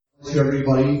to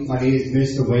everybody. My name is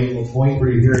Mr. Wayne LaPointe.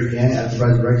 We're here again at the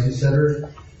Resurrection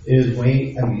Center. It is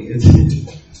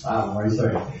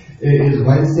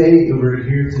Wednesday, and we're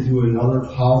here to do another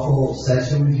powerful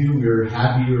session with you. We're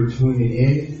happy you're tuning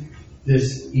in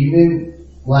this evening.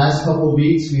 Last couple of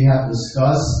weeks, we have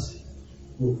discussed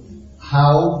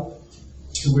how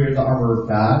to wear the armor of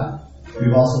God.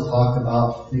 We've also talked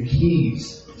about the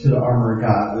keys to the armor of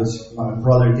God, which my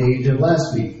brother Dave did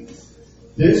last week.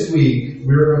 This week,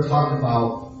 we're going to talk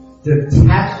about the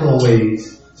tactical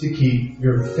ways to keep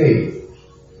your faith.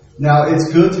 Now,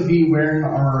 it's good to be wearing the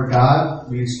armor of God.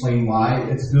 We explain why.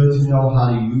 It's good to know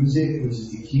how to use it, which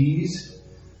is the keys.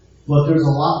 But there's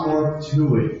a lot more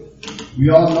to it. We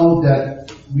all know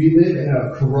that we live in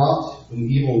a corrupt and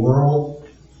evil world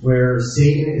where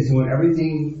Satan is doing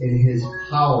everything in his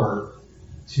power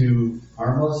to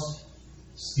harm us,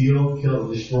 steal, kill,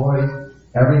 destroy,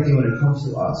 everything when it comes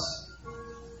to us.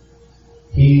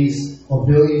 He's a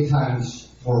billion times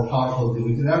more powerful than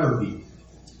we could ever be.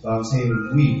 But I'm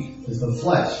saying we, is the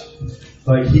flesh.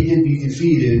 But he can be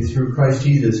defeated through Christ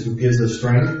Jesus, who gives us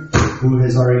strength, who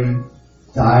has already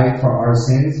died for our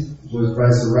sins, was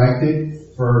resurrected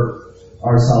for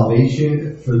our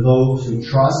salvation, for those who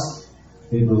trust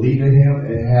and believe in him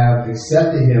and have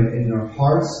accepted him in their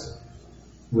hearts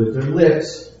with their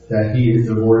lips that he is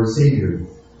their Lord and Savior.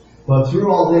 But through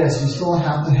all this, you still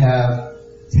have to have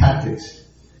tactics.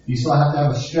 You still have to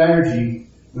have a strategy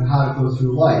on how to go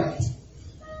through life.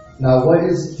 Now, what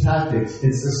is tactics?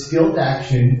 It's a skilled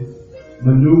action,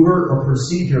 maneuver, or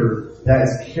procedure that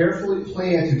is carefully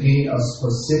planned to gain a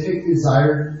specific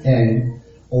desired end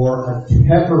or a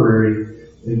temporary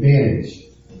advantage.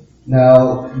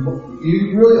 Now,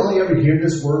 you really only ever hear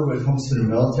this word when it comes to the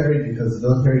military, because the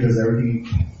military does everything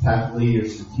tactically or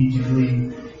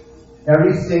strategically.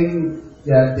 Everything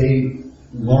that they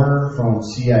learn from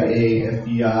CIA,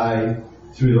 FBI,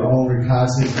 through their own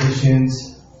reconnaissance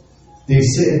missions. They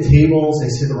sit at tables, they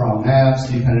sit around maps,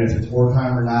 depending if it's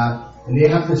wartime or not, and they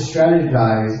have to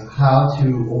strategize how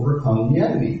to overcome the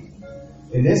enemy.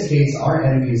 In this case, our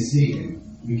enemy is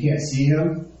Satan. We can't see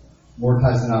him. More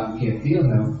times than not, we can't feel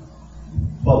him.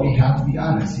 But we have to be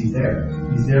honest, he's there.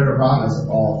 He's there around us at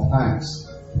all times.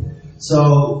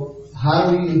 So,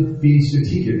 how do we be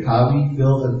strategic? How do we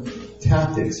build the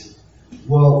tactics?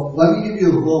 Well, let me give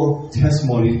you a little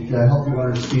testimony to help you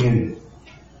understand it.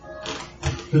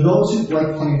 For those who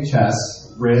like playing chess,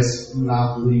 Risk,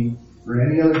 Monopoly, or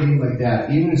any other game like that,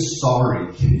 even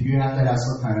Sorry, you have to have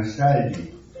some kind of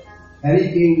strategy.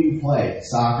 Any game you play,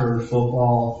 soccer,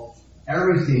 football,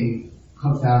 everything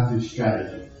comes down to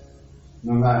strategy,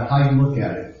 no matter how you look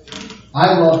at it.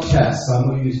 I love chess, so I'm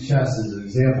going to use chess as an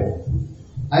example.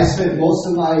 I spent most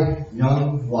of my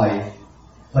young life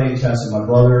playing chess with my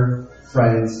brother,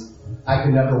 friends. I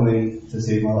could never win to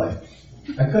save my life.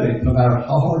 I couldn't, no matter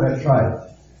how hard I tried.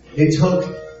 It took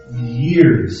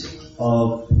years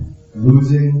of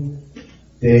losing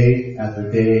day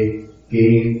after day,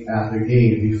 game after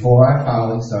game, before I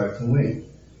finally started to win.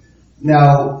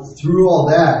 Now, through all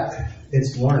that,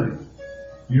 it's learning.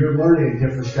 You're learning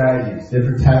different strategies,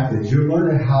 different tactics. You're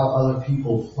learning how other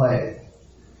people play.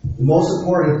 The most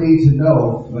important thing to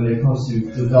know when it comes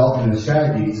to developing the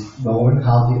strategies, knowing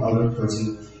how the other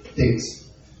person thinks,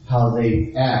 how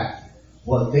they act,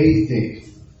 what they think.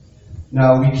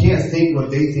 Now, we can't think what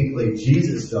they think like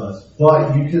Jesus does,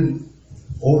 but you can,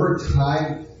 over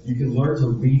time, you can learn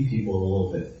to read people a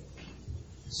little bit.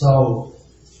 So,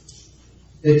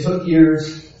 it took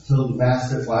years to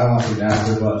master, well, I don't want to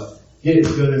master, but get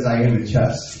as good as I am in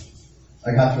chess.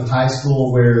 I got through high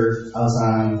school where I was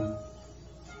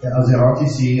at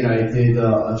RTC and I did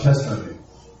a chess tournament.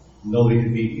 Nobody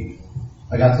could beat me.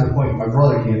 I got to the point where my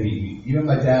brother can't beat me. Even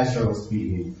my dad struggles to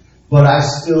beat me. But I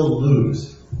still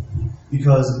lose.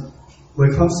 Because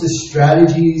when it comes to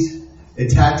strategies and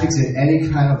tactics in any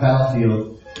kind of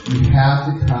battlefield, you have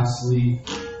to constantly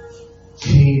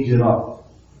change it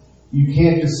up. You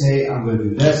can't just say, I'm going to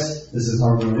do this is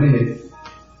how I'm going to win it.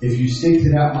 If you stick to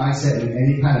that mindset in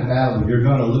any kind of battle, you're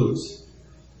going to lose.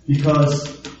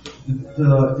 Because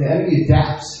the enemy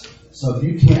adapts. So if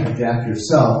you can't adapt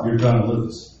yourself, you're going to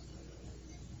lose.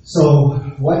 So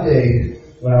one day,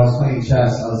 when I was playing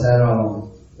chess, I was at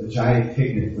a giant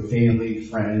picnic with family,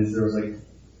 friends. There was like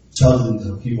dozens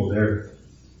of people there.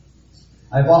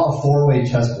 I bought a 4-way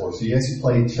chessboard. So you actually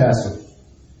play chess with,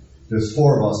 there's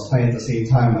 4 of us playing at the same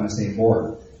time on the same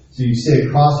board. So you sit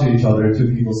across to each other,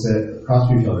 2 people sit across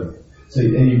to each other. So,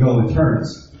 and you go in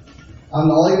turns. I'm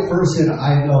the only person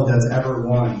I know that's ever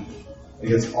won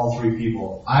against all 3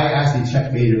 people. I actually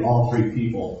checkmated all 3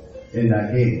 people in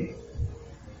that game.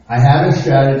 I had a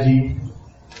strategy,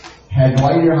 Had no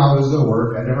idea how it was going to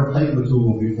work. I never played with two of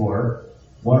them before.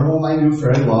 One of them I knew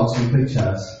fairly well, so we played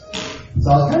chess.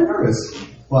 So I was kind of nervous.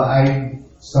 But I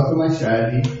stuck with my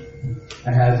strategy.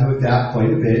 I had to adapt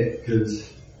quite a bit,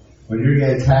 because when you're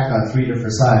getting attacked on 3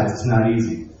 different sides, it's not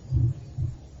easy.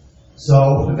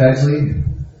 So eventually,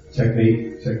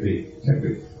 checkmate, checkmate,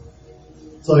 checkmate.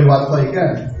 So he wanted to play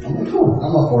again. I'm like, cool,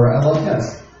 I'm up for it. I love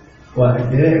chess. But I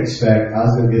didn't expect I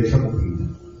was going to get triple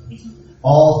beaten.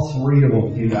 All 3 of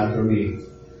them came after me.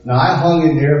 Now I hung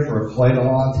in there for quite a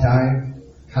long time,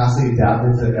 constantly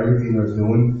adapting to everything I was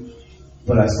doing,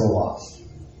 but I still lost.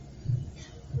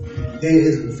 It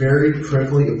is very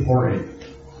critically important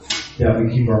that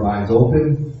we keep our minds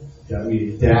open, that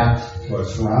we adapt to our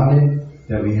surrounding,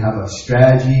 that we have a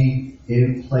strategy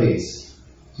in place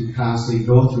to constantly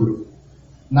go through,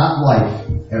 not life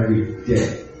every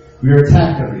day. We are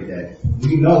attacked every day.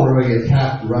 We know we're going to get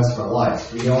attacked the rest of our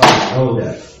life. We already know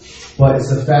that. But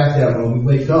it's the fact that when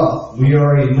we wake up, we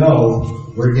already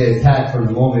know we're getting attacked from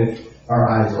the moment our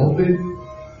eyes open.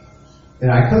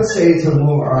 And I could say to the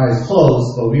moment our eyes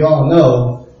closed, but we all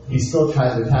know he still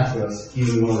tries to attack us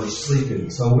even when we're sleeping.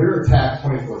 So we're attacked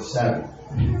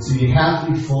 24/7. So you have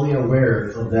to be fully aware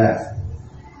of that.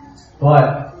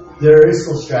 But there is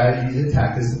still strategies and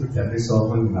tactics to protect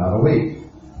yourself when you're not awake.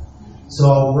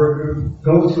 So we're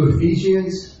going to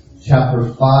Ephesians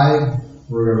chapter 5.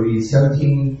 We're going to read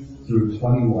 17 through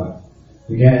 21.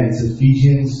 Again, it's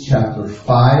Ephesians chapter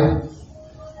 5,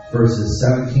 verses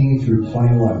 17 through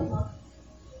 21.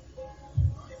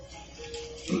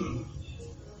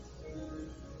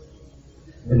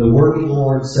 And the word of the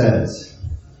Lord says,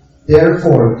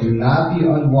 "Therefore do not be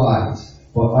unwise,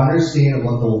 but understand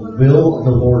what the will of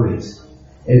the Lord is.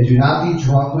 And do not be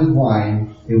drunk with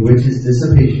wine, in which is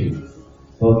dissipation,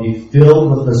 but be filled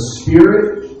with the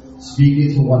Spirit,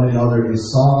 speaking to one another in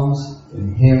psalms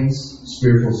and hymns,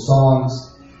 spiritual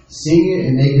songs, singing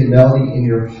and making melody in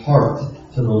your heart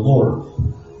to the Lord,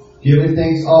 giving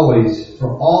thanks always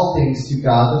for all things to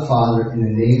God the Father in the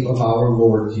name of our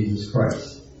Lord Jesus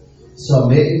Christ,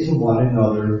 submitting to one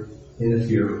another in the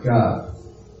fear of God."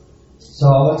 So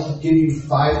I want to give you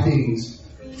 5 things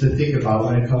to think about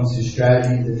when it comes to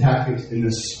strategy and tactics in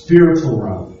the spiritual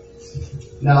realm.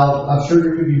 Now, I'm sure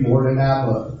there could be more than that,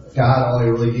 but God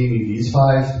only really gave me these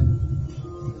 5.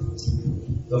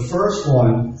 The first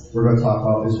one we're going to talk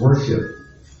about is worship.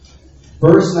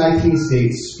 Verse 19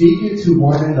 states, "Speaking to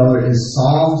one another in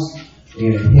psalms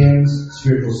and hymns,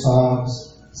 spiritual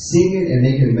songs, singing and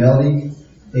making melody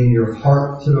in your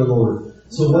heart to the Lord."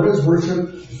 So what is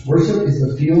worship? Worship is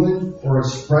the feeling or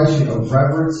expression of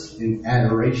reverence and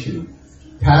adoration.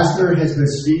 Pastor has been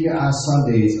speaking on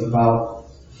Sundays about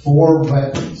 4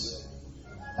 weapons.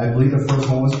 I believe the first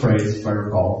one was praise, if I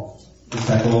recall. The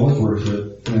second one was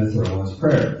worship, and the third one was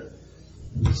prayer.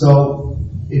 So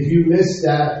if you missed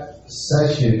that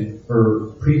session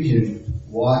or preaching,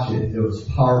 watch it. It was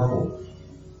powerful.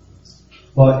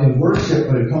 But in worship,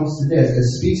 when it comes to this, it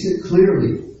speaks it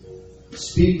clearly.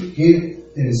 Speak it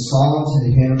in psalms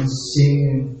and hymns,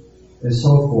 singing, and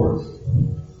so forth.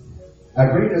 I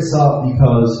bring this up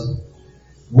because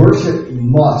worship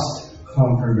must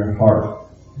come from your heart.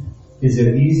 Is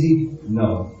it easy?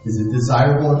 No. Is it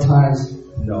desirable at times?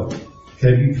 No. Can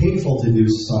it be painful to do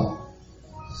some?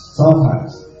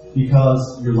 Sometimes.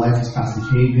 Because your life is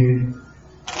constantly changing.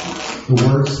 The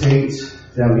Word states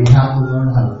that we have to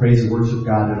learn how to praise and worship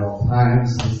God at all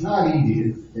times. It's not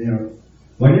easy.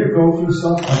 When you're going through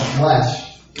stuff, the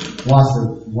flesh wants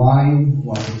to whine,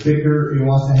 wants to bicker, it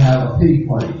wants to have a pity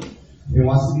party. It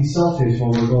wants to be selfish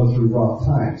when we're going through rough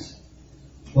times.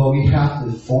 But we have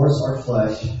to force our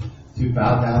flesh to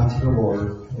bow down to the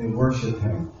Lord and worship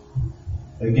Him.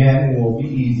 Again, it won't be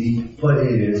easy, but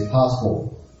it is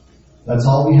possible. That's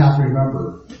all we have to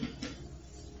remember.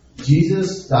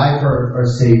 Jesus died for our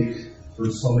sake for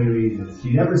so many reasons.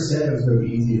 He never said it was going to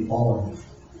be easy to follow Him.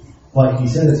 But He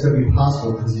said it's going to be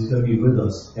possible because He's going to be with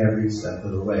us every step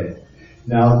of the way.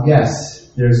 Now,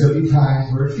 yes, there's going to be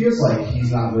times where it feels like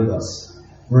He's not with us.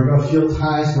 We're going to feel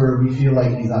times where we feel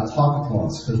like He's not talking to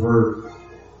us because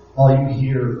all you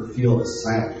hear or feel is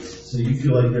silence. So you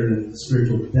feel like you're in a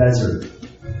spiritual desert.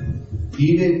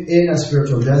 Even in a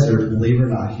spiritual desert, believe it or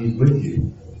not, He's with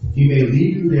you. He may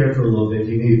leave you there for a little bit.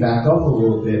 He may back up a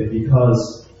little bit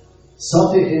because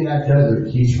something in that desert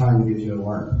He's trying to get you to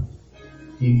learn.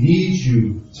 He needs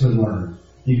you to learn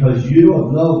because you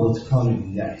don't know what's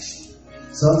coming next.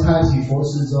 Sometimes He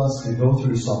forces us to go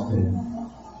through something.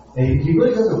 And He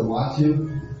really doesn't want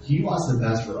to. He wants the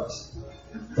best for us.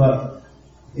 But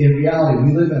in reality,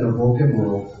 we live in a broken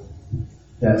world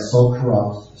that's so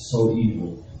corrupt, so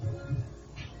evil.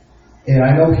 And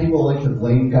I know people like to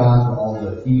blame God for all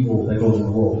the evil that goes in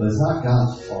the world, but it's not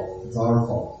God's fault. It's our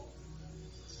fault.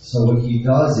 So what he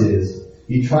does is,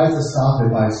 he tries to stop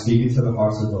it by speaking to the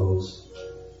hearts of those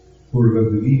who are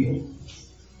going to do evil.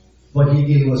 But he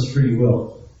gave us free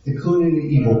will, including the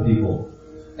evil people.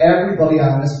 Everybody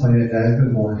on this planet that has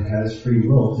been born has free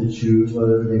will to choose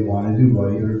whether they want to do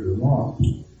right or do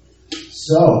wrong.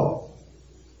 So,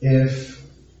 if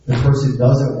the person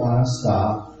doesn't want to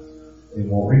stop and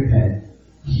won't repent,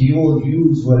 he will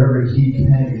use whatever he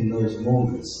can in those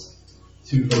moments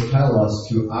to propel us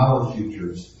to our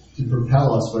futures, to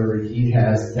propel us wherever he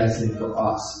has destined for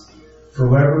us. For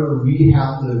whatever we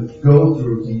have to go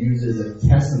through to use as a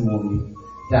testimony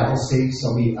that will save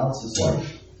somebody else's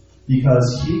life.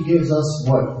 Because he gives us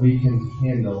what we can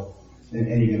handle in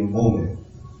any given moment.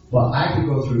 But I could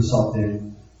go through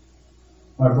something.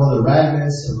 My brother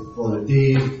Radmus, or brother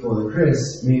Dave, brother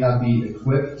Chris may not be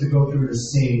equipped to go through the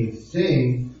same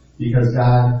thing because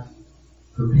God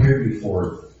prepared me for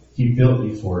it. He built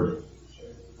me for it.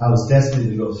 I was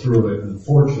destined to go through it,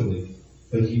 unfortunately.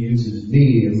 But he uses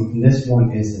me in this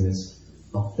one instance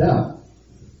of them.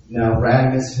 Now,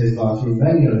 Radmus has gone through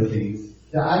many other things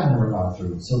that I've never gone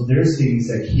through. So there's things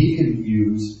that he can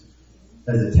use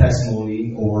as a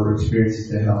testimony or experiences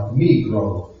to help me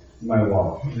grow in my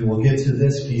walk. And we'll get to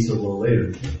this piece a little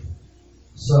later.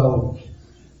 So,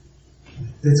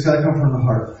 it's got to come from the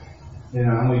heart. And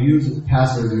I'm going to use the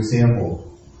pastor as an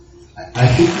example. I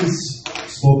think he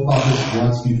spoke about this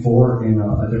once before in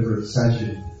a different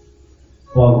session.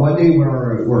 But one day when we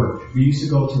were at work, we used to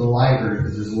go to the library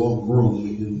because there's a little room.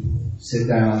 We can sit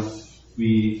down,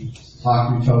 we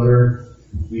talk to each other,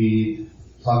 we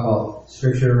talk about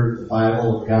Scripture, the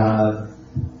Bible, God.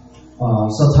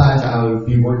 Sometimes I would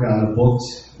be working on the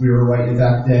books we were writing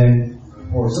back then,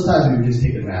 or sometimes we would just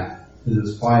take a nap because it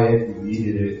was quiet and we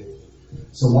needed it.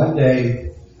 So one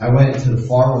day, I went to the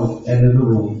far end of the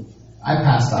room. I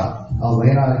passed out. I was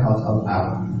laying on the couch, I was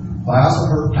out. But I also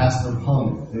heard Pastor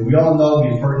hum. And we all know,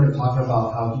 we've heard him talk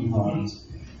about how he hums.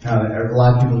 How a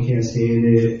lot of people can't stand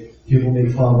it. People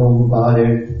make fun of him about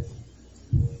it.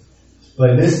 But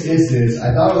in this instance,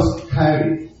 I thought it was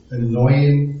kind of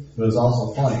annoying, but it was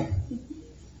also funny.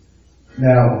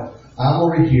 Now, I'm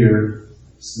over here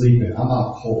sleeping. I'm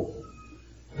out cold.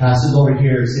 Pastor's over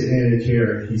here sitting in a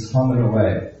chair. He's humming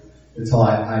away until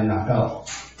I knock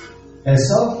out. At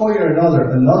some point or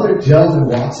another gentleman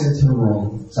walks into the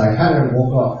room. So I kind of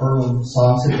woke up, heard him,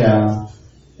 saw him sit down,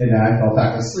 and then I fell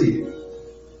back asleep.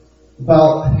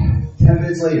 About 10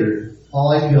 minutes later,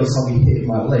 all I feel is something hitting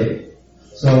my leg.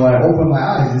 So when I open my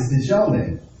eyes, it's the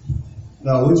gentleman.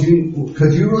 Now,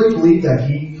 could you really believe that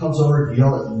he comes over to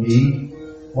yell at me,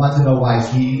 want to know why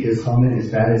he is humming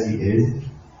as bad as he is?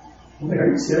 I'm like,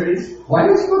 are you serious? Why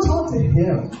don't you go talk to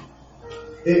him?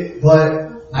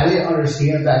 But I didn't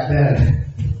understand back then.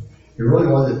 It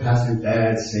really wasn't Pastor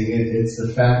Dad singing. It's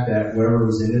the fact that whoever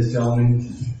was in this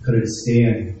gentleman couldn't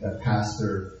stand that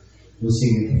Pastor was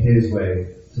singing his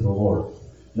way to the Lord.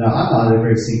 Now, I'm not a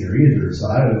great singer either, so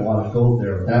I didn't want to go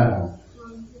there with that one.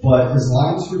 But as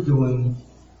long as we're doing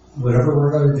whatever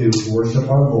we're going to do to worship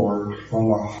our Lord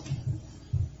from our heart,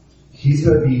 He's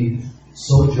going to be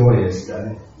so joyous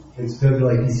that it's going to be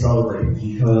like He's celebrating,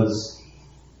 because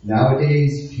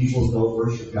nowadays people don't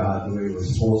worship God the way we're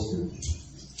supposed to.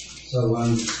 So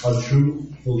when a true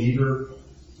believer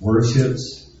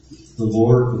worships the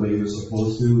Lord the way we're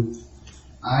supposed to,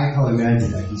 I can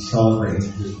imagine that He's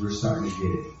celebrating because we're starting to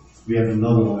get it. We have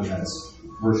another one that's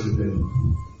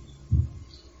worshiping.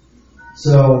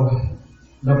 So,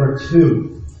 number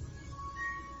 2,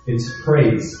 it's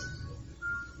praise.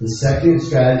 The second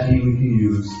strategy we can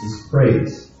use is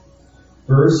praise.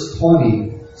 Verse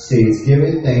 20 states,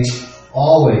 "Giving thanks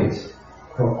always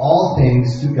for all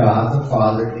things to God the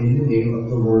Father in the name of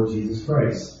the Lord Jesus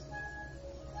Christ."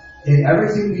 In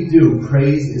everything we do,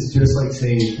 praise is just like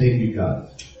saying, "Thank you, God.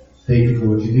 Thank you for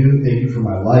what you do. Thank you for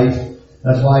my life."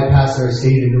 That's why Pastor has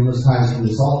stated numerous times from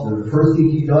this altar, the first thing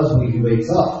he does when he wakes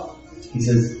up, he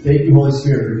says, "Thank you, Holy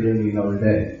Spirit, for giving me another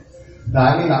day." Now,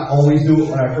 I may not always do it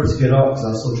when I first get up, because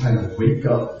I'm still trying to wake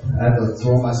up. I have to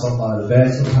throw myself out of the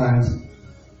bed sometimes.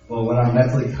 But when I'm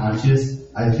mentally conscious,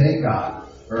 I thank God,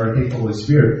 or I thank the Holy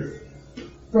Spirit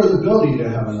for the ability to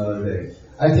have another day.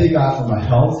 I thank God for my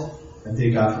health. I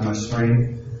thank God for my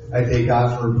strength. I thank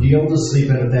God for being able to sleep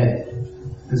in a bed.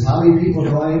 Because how many people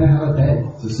don't even have a bed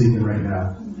to sleep in right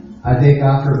now? I thank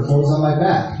God for the clothes on my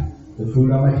back, the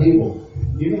food on my table,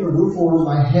 even the roof over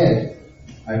my head.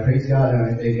 I praise God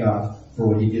and I thank God for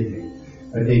what He gave me.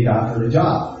 I thank God for the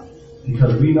job,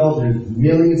 because we know there's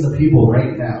millions of people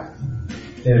right now.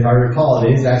 And if I recall,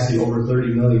 it is actually over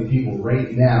 30 million people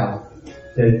right now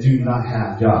that do not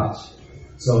have jobs.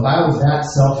 So if I was that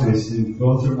selfish to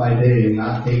go through my day and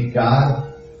not thank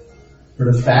God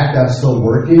for the fact that I'm still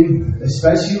working,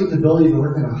 especially with the ability to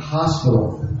work in a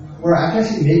hospital, where I can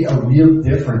actually make a real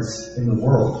difference in the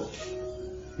world.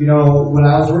 You know, when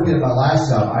I was working at my last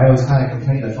job, I always kind of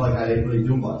complained. I felt like I didn't really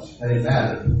do much. I didn't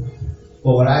matter.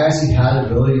 But when I actually had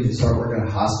the ability to start working in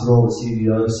a hospital and see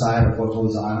the other side of what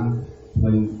goes on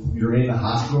when you're in a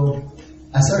hospital,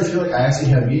 I started to feel like I actually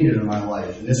had meaning in my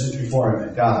life. And this was before I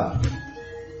met God.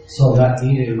 So that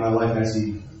meaning in my life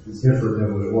actually is different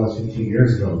than what it was 15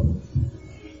 years ago.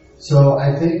 So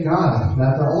I thank God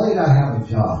that not only did I have a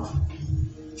job,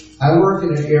 I work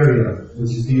in an area,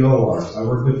 which is the ORs. I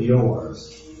work with the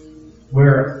ORs,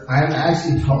 where I'm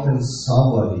actually helping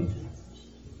somebody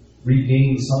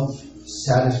regain some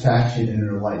satisfaction in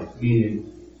their life,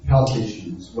 meaning health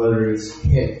issues, whether it's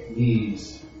hip,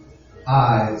 knees,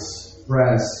 eyes,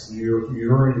 breasts,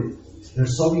 urine.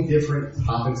 There's so many different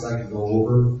topics I can go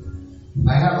over.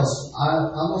 I'm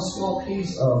a small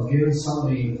piece of giving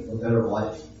somebody a better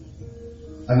life.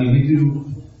 I mean, we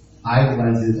do eye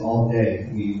lenses all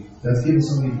day. That's giving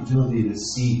somebody the ability to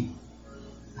see.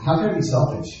 How can I be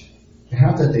selfish? I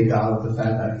have to thank God with the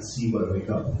fact that I can see when I wake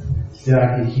up, that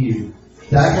I can hear,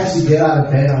 that I can actually get out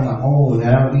of bed on my own,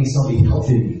 that I don't need somebody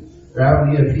helping me, or I don't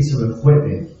need a piece of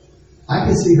equipment. I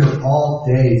can sit here all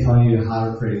day telling you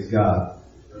how to praise God.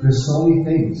 There's so many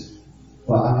things,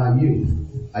 but I'm not you.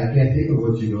 I can't think of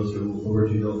what you go through or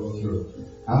what you don't go through.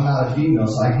 I'm not a female,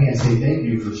 so I can't say thank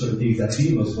you for certain things that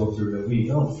females go through that we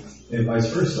don't, and vice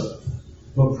versa.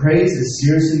 But praise is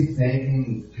seriously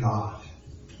thanking God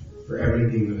for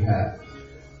everything you have.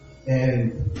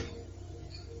 And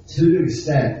to the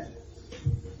extent,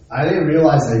 I didn't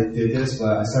realize I did this,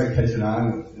 but I started catching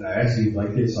on, and I actually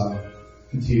liked it, so I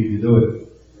continue to do it.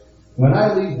 When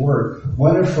I leave work,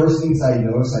 one of the first things I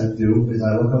notice I do is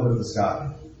I look up at the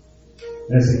sky.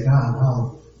 And I say, God,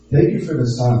 wow, thank you for the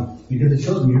sun, because it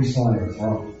shows me you're still on your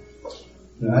throne.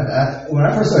 When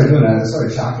I first started doing that, it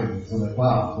started shocking me. So I was like,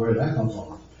 wow, where did that come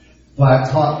from? But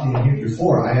I've talked to you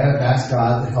before. I have asked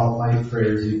God to help my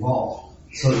prayers evolve.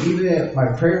 So even if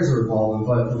my prayers are evolving,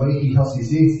 but the way He helps me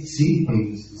see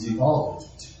things is evolving.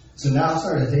 So now I'm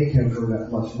starting to thank Him for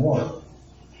that much more.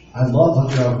 I love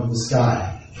looking up at the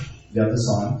sky. You have the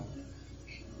sun.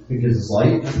 It gives us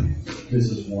light,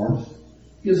 gives us warmth,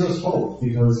 gives us hope,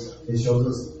 because it shows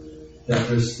us that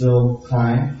there's still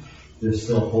time, there's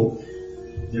still hope,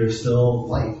 there's still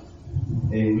light.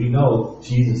 And we know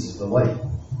Jesus is the light.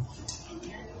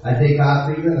 I thank God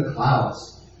for even the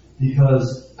clouds,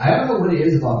 because I don't know what it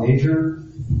is about nature,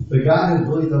 but God has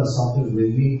really done something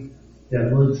with me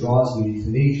that really draws me to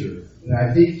nature. And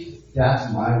I think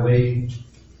that's my way,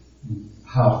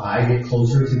 how I get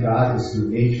closer to God is through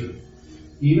nature.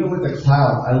 Even with the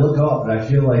cloud, I look up and I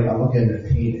feel like I'm looking at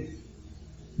a painting,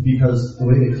 because the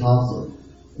way the clouds look.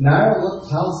 Now I don't look at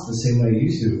clouds the same way I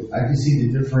used to. I can see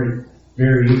the different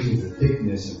variations of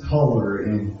thickness and color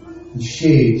and the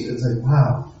shapes. It's like,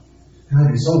 wow, God,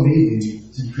 you're so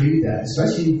amazing to create that.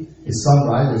 Especially at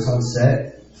sunrise or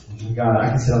sunset. Oh my God, I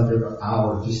can sit out there for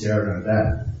hours just staring at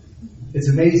that. It's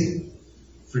amazing.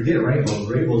 Forget rainbows.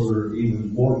 Rainbows are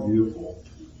even more beautiful.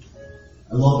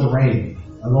 I love the rain.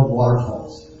 I love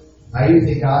waterfalls. I even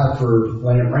thank God for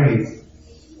when it rains.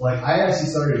 Like, I actually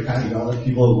started to kind of yell at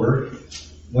people at work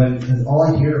because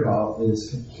all I hear about is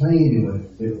complaining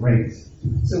when it rains.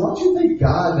 So why don't you thank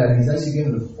God that He's actually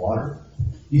giving us water?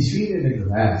 He's feeding the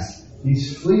grass.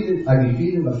 He's feeding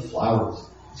the flowers.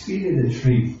 He's feeding the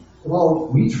trees. Well,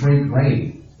 we drink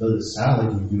rain. Doesn't sound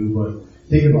like we do, but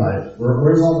think about it.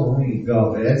 Where's all the rain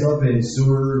go? It ends up in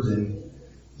sewers and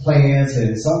plants,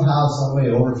 and somehow, some way,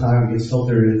 over time, it gets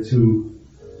filtered into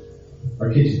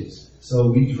our kitchens.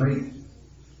 So we drink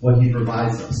what He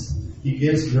provides us. He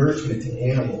gives nourishment to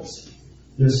animals.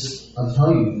 I'm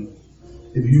telling you,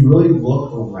 if you really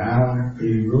look around, if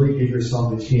you really give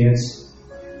yourself a chance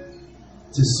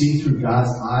to see through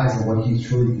God's eyes and what He's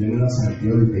truly given us on a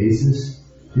daily basis,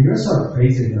 you're going to start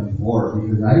praising Him more,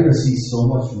 because now you're going to see so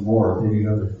much more than you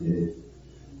ever did.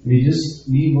 I mean, just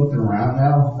me looking around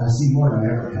now, I see more than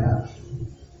I ever have.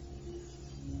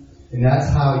 And that's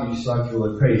how you start to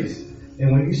really praise.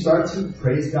 And when you start to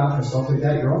praise God for stuff like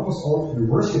that, you're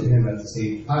worshiping Him at the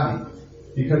same time.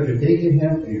 Because you're thanking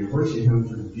Him and you're worshiping Him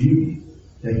for the beauty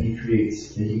that He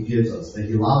creates, that He gives us, that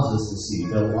He allows us to see,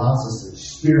 that allows us to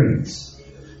experience.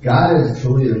 God is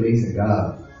truly an amazing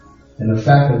God. And the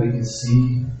fact that we can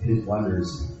see His wonders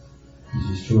is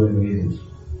just truly amazing.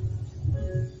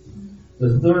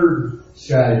 The third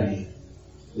strategy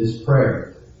is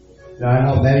prayer. Now, I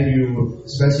know many of you,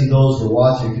 especially those who are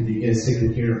watching, could be getting sick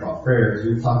of hearing about prayers.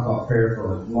 We've talked about prayer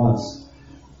for like months.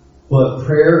 But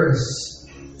prayer is,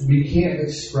 we can't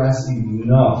express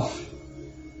enough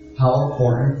how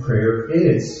important prayer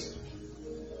is.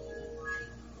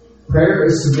 Prayer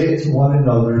is submitted to one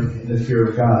another in the fear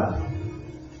of God.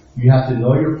 You have to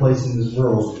know your place in this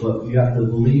world, but you have to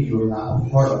believe you are not a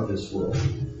part of this world.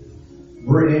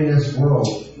 We're in this world.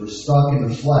 We're stuck in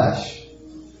the flesh.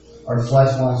 Our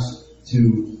flesh wants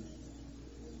to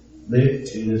live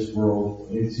in this world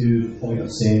into the point of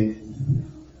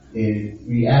sin and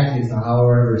react into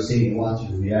however Satan wants you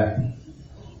to react.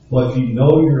 But if you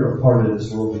know you're a part of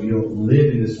this world, and you don't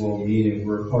live in this world, meaning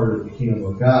we're a part of the kingdom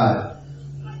of God,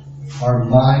 our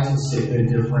minds will sit in a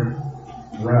different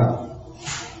realm.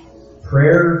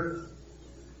 Prayer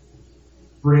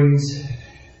brings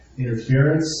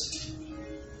interference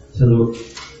to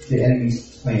the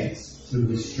enemy's plans, to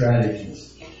his strategies.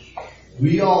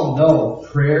 We all know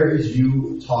prayer is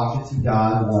you talking to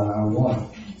God one-on-one.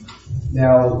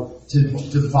 Now, to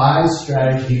devise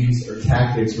strategies or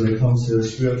tactics when it comes to the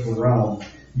spiritual realm,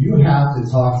 you have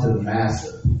to talk to the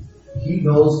Master. He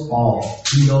knows all.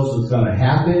 He knows what's going to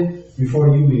happen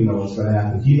before you even know what's going to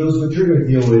happen. He knows what you're going to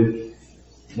deal with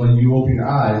when you open your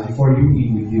eyes before you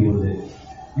even deal with it.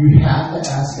 You have to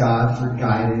ask God for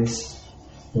guidance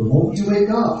the moment you wake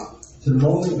up to the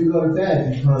moment we go to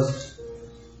bed, because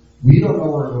we don't know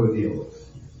what we're going to deal with.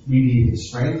 We need His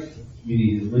strength. We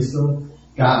need His wisdom.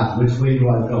 God, which way do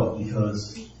I go?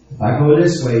 Because if I go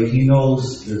this way, He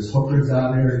knows there's hookers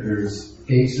down there, there's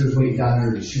gangsters waiting down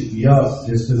there to shoot me up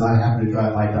just because I happen to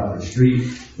drive by down the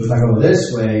street. But if I go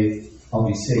this way, I'll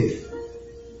be safe.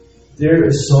 There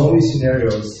are so many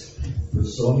scenarios for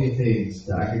so many things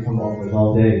that I could come up with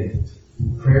all day.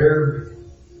 Prayer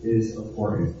is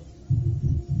important.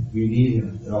 We need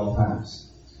Him at all times.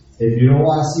 If you don't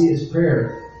want to see His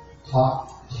prayer, talk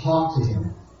to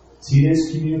Him. See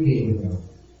this, communicate with Him.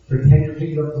 Pretend you're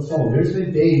picking up the phone. There's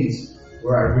been days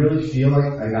where I really feel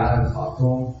like I gotta talk to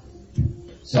Him.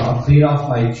 So I'll clean off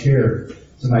my chair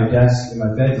to my desk in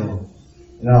my bedroom,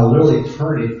 and I'll literally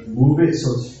turn it, move it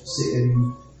so it's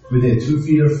sitting within 2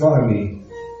 feet in front of me.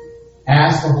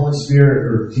 Ask the Holy Spirit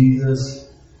or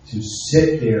Jesus to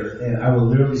sit there, and I will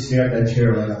literally stare at that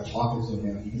chair like I'm talking to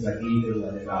Him because I need to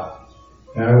let it out.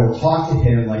 And I will talk to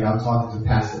Him like I'm talking to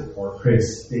Pastor or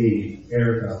Chris, Dave,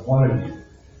 Erica, one of you.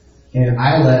 And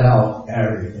I let out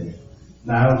everything.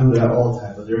 Now, I don't do that all the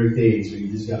time, but there are days where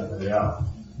you just gotta let it out.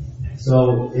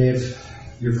 So if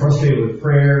you're frustrated with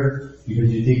prayer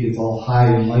because you think it's all high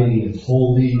and mighty and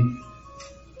holy,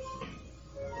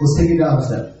 let's take it down a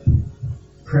step.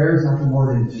 Prayer is nothing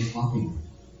more than just talking.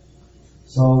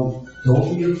 So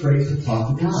don't be afraid to talk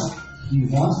to God. He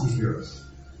wants to hear us.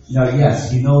 Now, yes,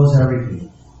 He knows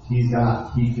everything. He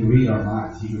can read our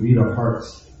minds. He can read our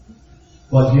hearts.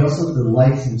 But He also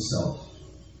delights Himself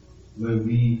when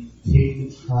we take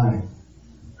the time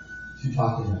to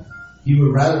talk to Him. He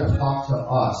would rather talk to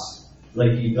us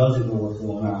like He doesn't know what's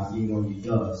going on, even though He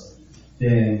does,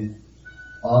 than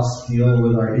us dealing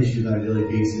with our issues on a daily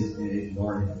basis and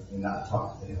ignoring Him and not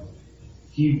talking to Him.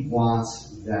 He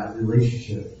wants that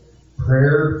relationship.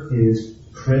 Prayer is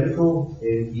critical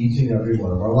in each and every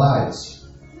one of our lives.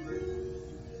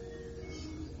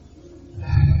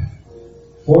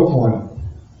 Fourth one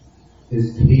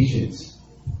is patience.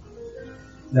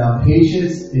 Now,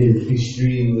 patience is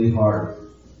extremely hard.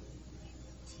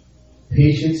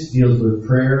 Patience deals with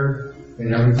prayer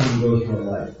and everything that goes through our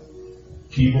life.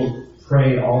 People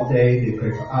pray all day, they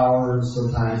pray for hours,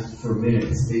 sometimes for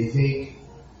minutes. They think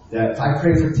that if I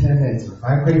pray for 10 minutes, or if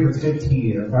I pray for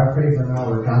 15, or if I pray for an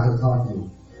hour, God will talk to me.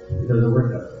 It doesn't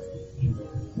work that way.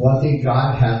 One thing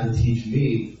God had to teach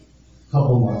me a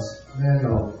couple months,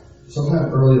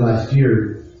 sometime early last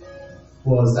year,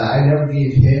 was that I never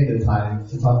gave Him the time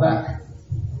to talk back.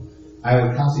 I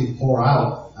would constantly pour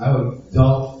out. I would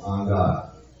dump on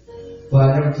God. But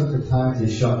I never took the time to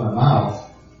shut my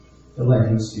mouth to let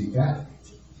Him speak back.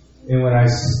 And when I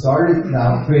started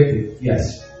now praying,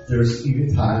 yes, there's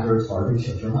even times where it's hard to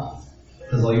shut your mouth.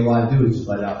 Because all you want to do is just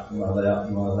let out, you want to let out,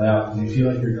 you want to let out, and you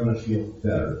feel like you're going to feel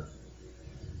better.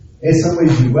 In some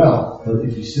ways you will, but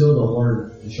if you still don't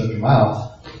learn to shut your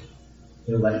mouth,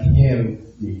 and let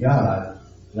Him be God,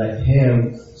 let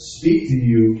Him speak to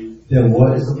you, then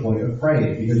what is the point of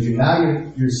praying? Because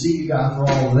you're seeking God for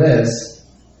all of this,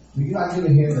 but you're not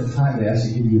giving Him the time to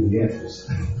actually give you the answers.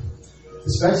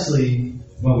 Especially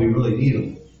when we really need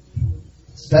them.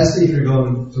 Especially if you're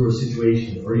going through a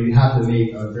situation where you have to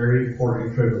make a very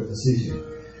important, critical decision.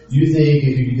 You think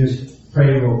if you can just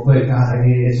pray real quick, God, I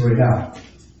need an answer right now.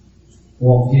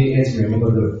 Well, He didn't answer me, I'm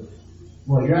going to do it.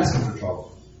 well, you're asking for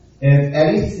trouble. And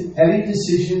any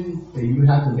decision that you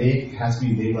have to make has to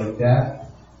be made like that,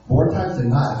 more times than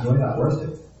not, it's really not worth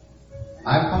it.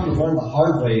 I've come to learn the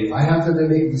hard way. I have to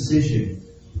make a decision.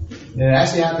 And it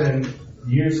actually happened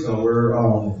years ago where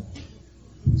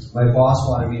my boss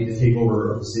wanted me to take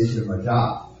over a position at my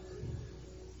job.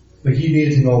 But he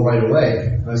needed to know right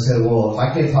away. And I said, well, if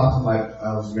I can't talk to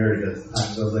I was married at the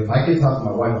time, so I was like, if I can't talk to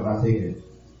my wife, I'm not taking it.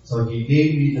 So he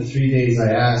gave me the 3 days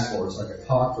I asked for so I could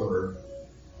talk to her.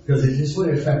 Because it just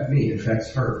wouldn't affect me, it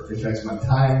affects her. It affects my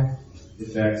time, it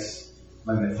affects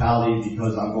my mentality,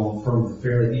 because I'm going from a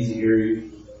fairly easy area,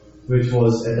 which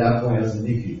was at that point as a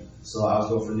NICU. So I was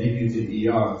going from NICU to the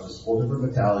ER, it was just a whole different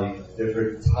mentality,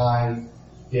 different time.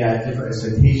 He had different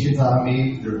expectations on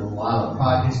me. There was a lot of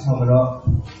projects coming up.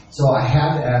 So I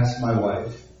had to ask my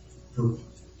wife for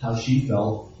how she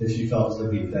felt, if she felt it was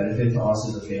going to be a benefit to us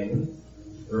as a family,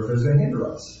 or if it was going to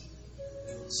hinder us.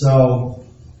 So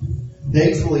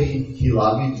thankfully, he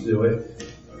allowed me to do it.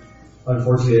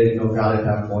 Unfortunately, I didn't know God at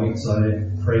that point, so I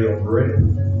didn't pray over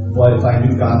it. But if I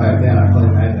knew God back then, I couldn't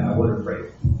imagine I would have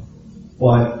prayed.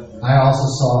 But I also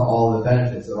saw all the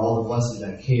benefits and all the blessings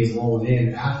that came rolling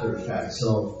in after the fact.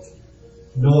 So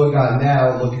knowing God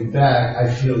now, looking back,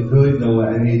 I feel good knowing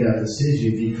I made that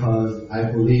decision, because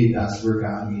I believe that's where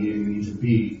God needed me to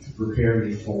be to prepare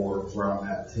me for where I'm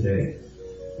at today.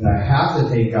 And I have to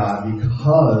thank God,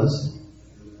 because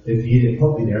if He didn't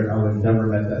put me there, I would have never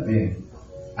met that man.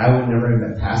 I would never have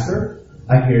met Pastor.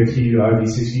 I guarantee you I would be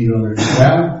 6 feet under the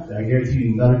ground, and I guarantee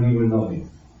you none of you would know me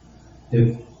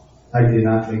if I did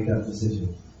not make that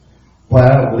decision.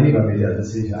 But I don't believe I made that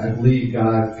decision. I believe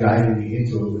God guided me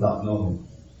into it without knowing.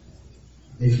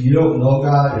 If you don't know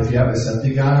God, if you haven't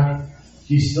accepted God,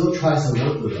 He still tries to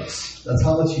work with us. That's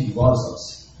how much He loves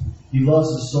us. He loves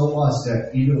us so much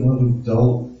that even when we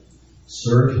don't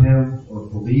serve Him or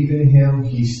believe in Him,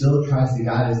 He still tries to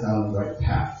guide us down the right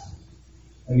path.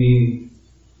 I mean,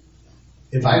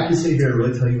 if I could sit here and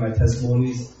really tell you my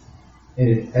testimonies, and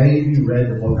if any of you read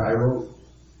the book I wrote,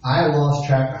 I lost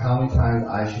track of how many times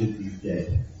I should be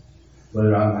dead.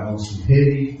 Whether on my own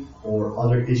stupidity or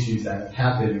other issues that have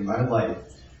happened in my life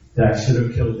that should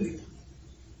have killed me.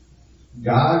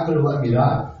 God could have let me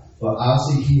die, but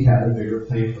obviously He had a bigger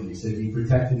plan for me. So He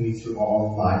protected me through all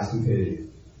of my stupidity.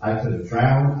 I could have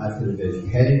drowned, I could have been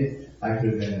beheaded, I could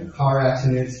have been in a car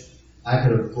accident, I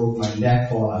could have broke my neck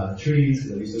falling out of trees,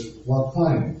 because I used to love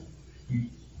climbing.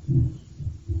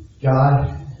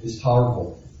 God is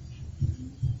powerful.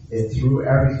 And through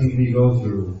everything we go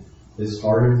through, as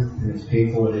hard and as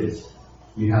painful it is,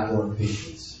 we have to learn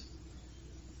patience.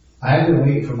 I have been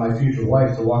waiting for my future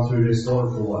wife to walk through this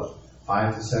door for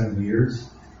 5 to 7 years?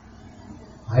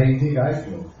 How do you think I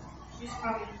feel? She's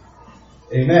coming.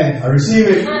 Amen. I receive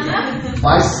it.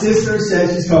 My sister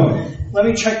said she's coming. Let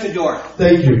me check the door.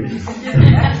 Thank you.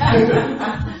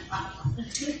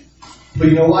 But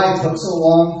you know why it took so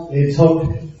long? It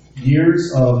took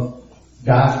years of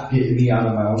God getting me out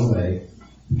of my own way,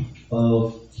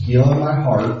 of healing my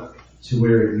heart to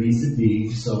where it needs to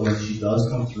be, so when she does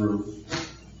come through,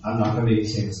 I'm not going to make the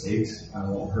same mistakes. I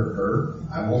won't hurt her.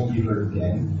 I won't be hurt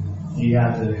again. He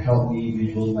had to help me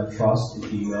rebuild my trust in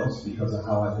females because of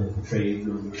how I've been portrayed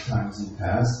through times in the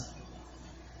past.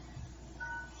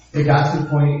 It got to the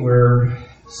point where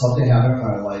something happened in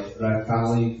my life that I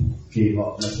finally gave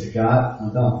up. And I said, God,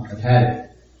 I'm done. I've had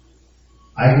it.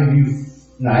 I give you,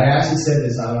 and I actually said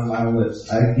this out of my own lips,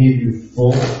 I give you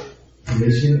full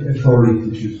permission and authority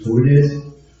to choose who it is,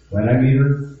 when I meet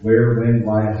her, where, when,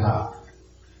 why, and how.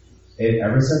 And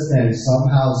ever since then,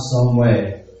 somehow, some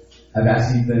way, I've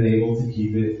actually been able to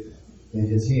keep it in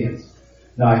His hands.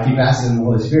 Now, I keep asking the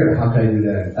Holy Spirit, how can I do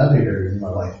that in other areas of my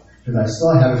life? Because I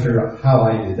still haven't figured out how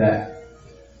I did that.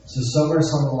 So somewhere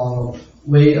along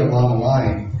the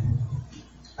line,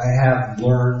 I have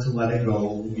learned to let it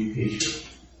go and be patient.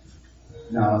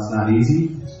 Now, it's not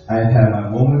easy. I've had my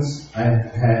moments.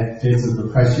 I've had fits of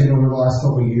depression over the last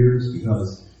couple of years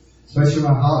because, especially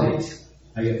around holidays,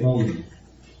 I get lonely.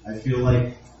 I feel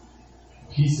like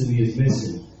a piece of me is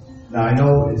missing. Now, I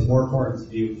know it's more important to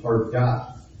be a part of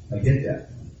God. I get that.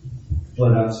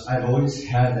 But I've always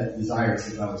had that desire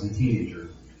since I was a teenager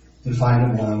to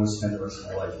find the one I would spend the rest of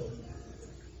my life with.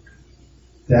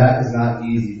 That is not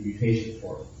easy to be patient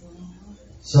for.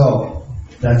 So,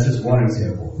 that's just one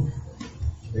example.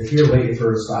 If you're waiting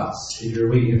for a spouse, if you're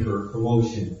waiting for a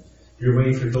promotion, if you're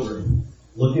waiting for children,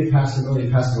 look at Pastor Billy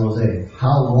and Pastor Jose.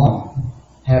 How long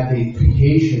have they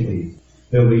patiently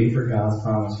been waiting for God's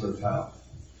promise for a child?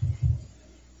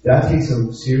 That takes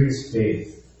some serious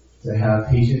faith to have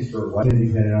patience for what,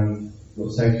 depending on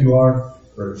what sex you are,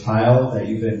 for a child that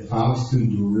you've been promised to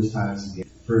numerous times again,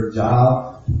 for a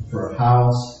job, for a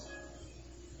house,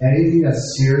 anything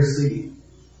that's seriously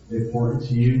important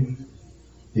to you,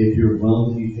 if you're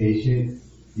willing to be patient,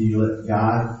 you let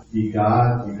God be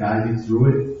God, you guide you through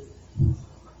it,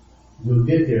 you'll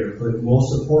get there. But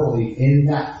most importantly, in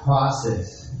that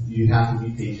process, you have to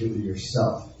be patient with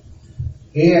yourself.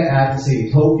 And at the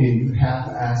same token, you have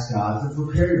to ask God to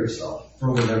prepare yourself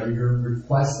for whatever you're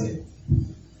requesting.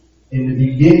 In the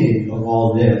beginning of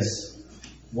all this,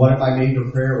 what if I made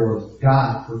the prayer was,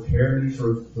 God, prepare me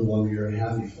for the one you already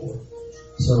have me for?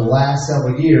 So the last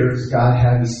several years, God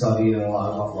had me studying a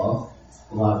lot about love,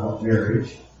 a lot about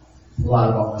marriage, a lot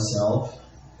about myself.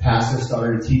 Pastor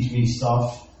started to teach me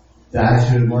stuff that I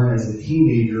should have learned as a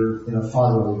teenager in a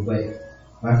fatherly way.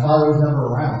 My father was never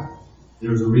around.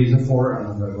 There was a reason for it. I'm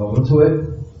not going to go into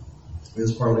it. It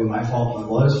was partly my fault, my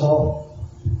mother's fault,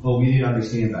 but we didn't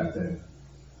understand back then.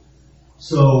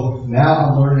 So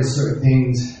now I'm learning certain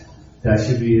things that I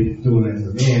should be doing as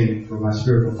a man for my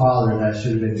spiritual father that I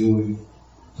should have been doing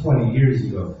 20 years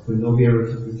ago, but nobody ever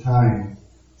took the time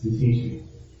to teach me.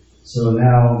 So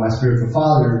now my spiritual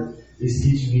father is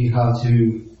teaching me how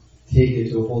to take it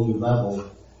to a whole new level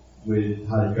with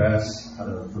how to dress, how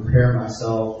to prepare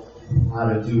myself,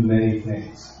 how to do many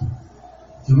things.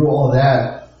 Through all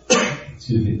that,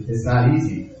 it's not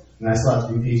easy. And I still have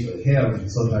to be patient with him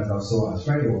because sometimes I'm so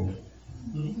unstable.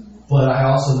 But I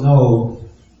also know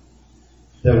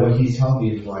that what he's telling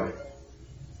me is right.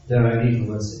 That I need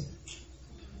to listen.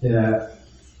 That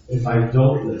if I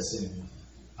don't listen,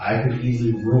 I could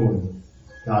easily ruin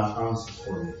God's promises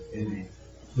for me in me.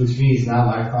 Which means now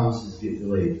my promises get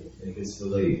delayed. It gets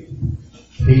delayed.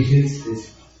 Patience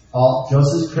is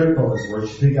just as critical as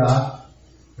worshiping God,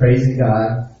 praising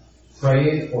God,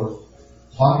 praying or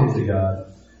talking to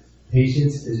God.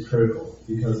 Patience is critical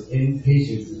because in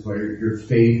patience is where your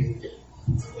faith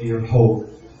and your hope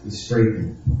is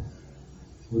strengthened.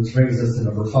 Which brings us to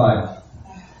number 5.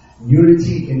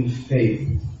 Unity in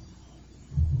faith.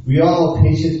 We all know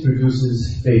patience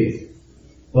produces faith.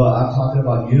 But I'm talking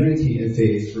about unity in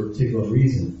faith for a particular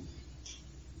reason.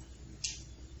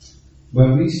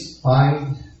 When we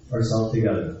find ourselves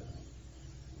together,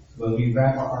 when we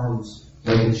wrap our arms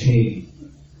like a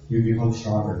chain, we become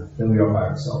stronger than we are by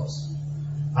ourselves.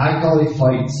 I probably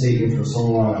fight Satan for so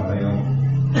long on my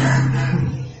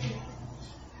own.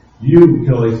 You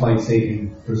can only fight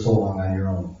Satan for so long on your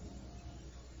own.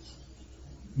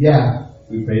 Yeah,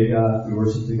 we pray to God, we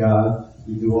worship to God,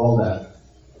 we do all that.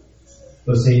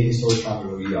 But Satan is so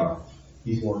stronger than we are.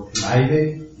 He's more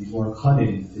conniving, he's more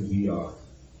cunning than we are.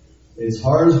 As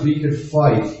hard as we could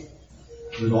fight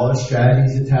with all the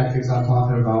strategies and tactics I'm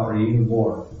talking about, or even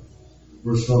more,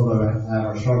 we're still going to have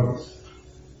our struggles.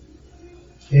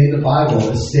 In the Bible,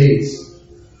 it states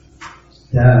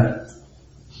that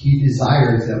He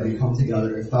desires that we come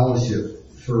together in fellowship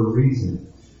for a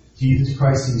reason. Jesus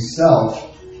Christ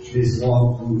Himself is the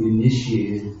one who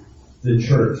initiated the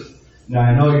church. Now,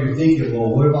 I know you're thinking, well,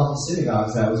 what about the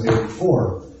synagogues that was there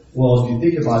before? Well, if you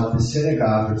think about it, the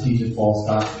synagogue were teaching false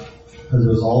doctrine because it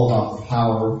was all about the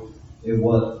power and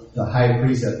what the high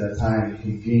priest at that time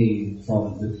could gain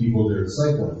from the people they're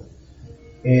discipling.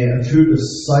 And a true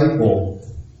disciple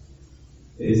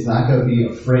is not going to be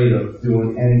afraid of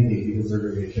doing anything because they're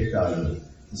going to get kicked out of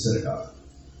the synagogue.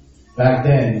 Back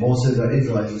then, most of the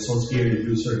Israelites were so scared to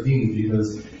do certain things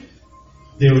because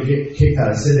they would get kicked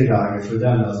out of synagogue, and for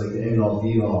them that was like the end all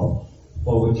be all.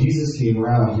 But when Jesus came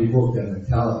around, He broke that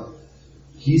mentality.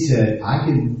 He said, I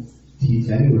can teach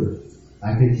anywhere.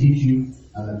 I can teach you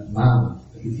on a mountain.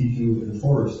 I can teach you in the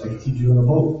forest. I can teach you in a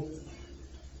boat.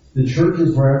 The church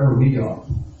is wherever we go.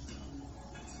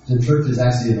 The church is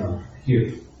actually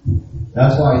here.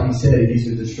 That's why He said He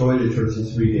should destroy the church in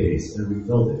 3 days and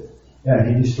rebuild it. Yeah,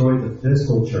 He destroyed the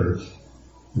physical church,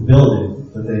 the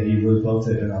building, but then He rebuilt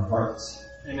it in our hearts.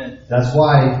 Amen. That's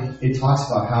why it talks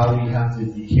about how we have to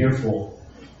be careful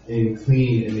and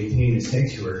clean and maintain the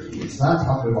sanctuary. It's not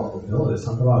talking about the building, it's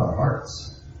talking about our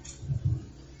hearts.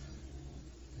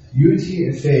 Unity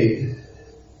and faith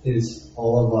is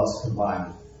all of us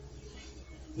combined.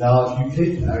 Now, if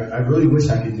you pick, I really wish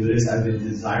I could do this. I've been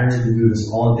desiring to do this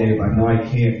all day, but I know I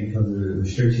can't because of the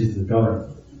restrictions the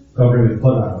government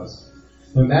put on us.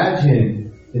 But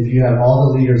imagine if you have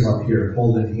all the leaders up here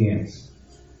holding hands.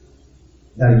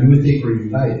 Now, you would think we're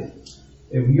united.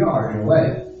 And we are, in a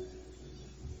way.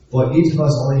 But each of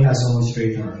us only has so much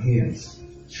strength in our hands.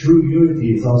 True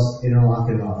unity is us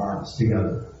interlocking our arms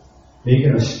together,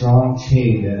 making a strong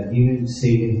chain that even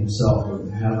Satan himself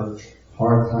would have a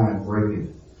hard time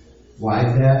breaking. Why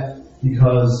is that?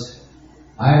 Because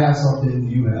I have something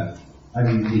you have. I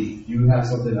need. You have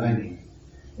something I need.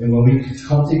 And when we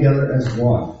come together as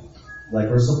one, like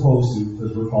we're supposed to,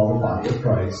 because we're called the body of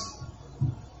Christ,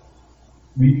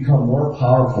 we become more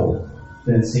powerful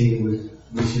than Satan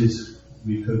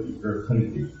we could be, or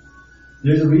couldn't be.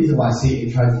 There's a reason why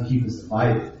Satan tries to keep us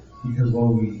divided. Because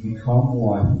when we become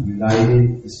one,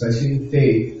 united, especially in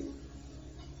faith,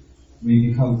 we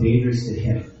become dangerous to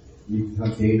him. We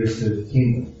become dangerous to the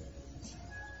kingdom.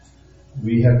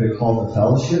 We have been called to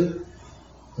fellowship,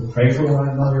 to pray for one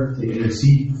another, to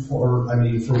intercede for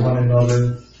one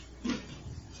another.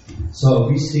 So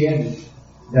if we stand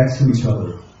next to each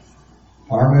other,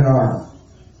 arm in arm,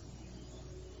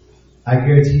 I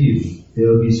guarantee you it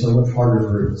will be so much harder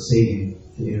for Satan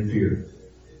to interfere.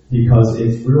 Because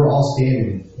if we were all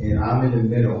standing and I'm in the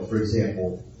middle, for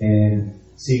example, and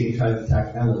Satan tries to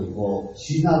attack Emily, well,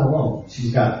 she's not alone.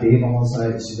 She's got Dave on one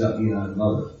side and she's got me on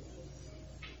another.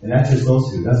 And that's just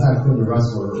those two. That's not including the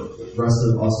rest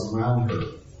of us around her.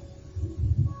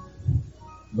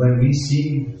 When we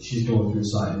see she's going through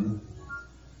something,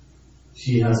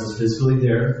 she has us physically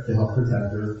there to help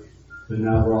protect her, but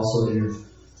now we're also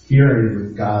interfering with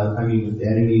with the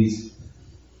enemy's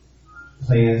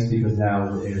plans, because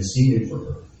now we're interceding for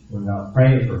her. We're not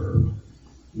praying for her.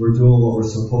 We're doing what we're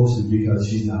supposed to because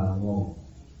she's not alone.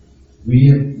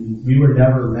 We were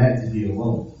never meant to be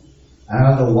alone. I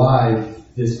don't know why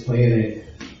this planet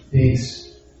thinks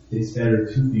it's better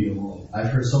to be alone. I've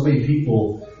heard so many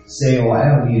people say, oh, I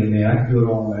don't need a man, I can do it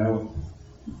all on my own.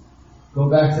 Go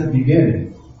back to the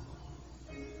beginning.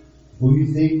 Who do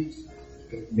you think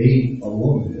made a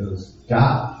woman? It was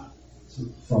God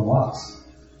from us.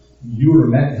 You were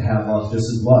meant to have us just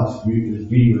as much as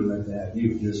we were meant to have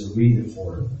you. There's a reason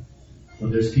for it.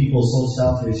 But there's people so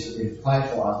selfish and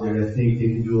prideful out there that think they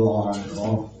can do it all on their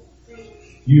own.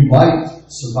 You might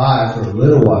survive for a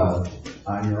little while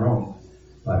on your own.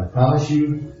 But I promise you,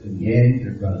 in the end,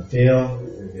 you're going to fail,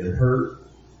 you're going to get hurt,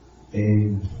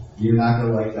 and you're not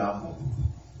going to like that one.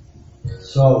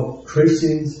 So,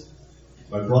 Christians,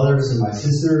 my brothers and my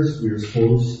sisters, we are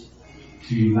supposed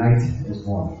to unite as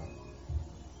one.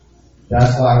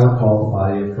 That's why we're called the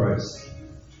body of Christ.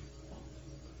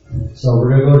 So we're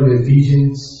going to go to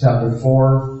Ephesians chapter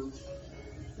 4,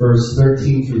 verse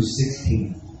 13 through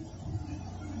 16.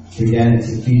 Again, it's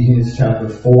Ephesians chapter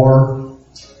 4,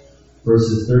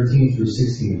 verses 13 through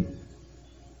 16.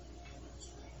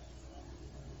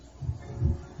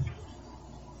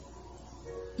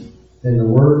 And the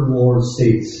word of the Lord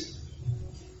states,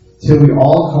 till we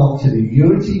all come to the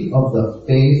unity of the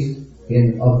faith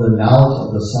and of the knowledge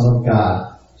of the Son of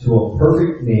God, to a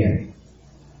perfect man,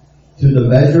 to the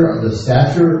measure of the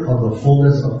stature of the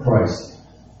fullness of Christ,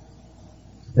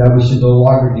 that we should no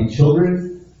longer be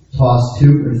children, tossed to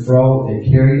and fro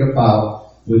and carried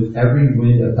about with every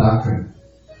wind of doctrine,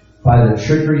 by the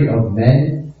trickery of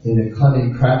men and the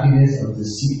cunning craftiness of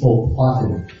deceitful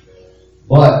plotting.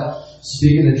 But,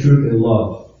 speaking the truth in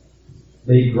love,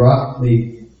 they grow up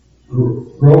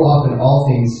in all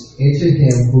things into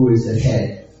Him who is the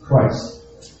head, Christ,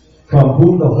 from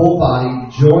whom the whole body,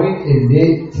 joined and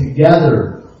knit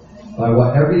together by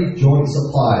what every joint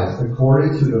supplies,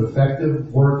 according to the effective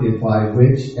working by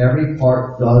which every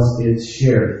part does its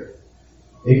share.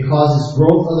 It causes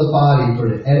growth of the body for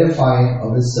the edifying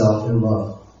of itself in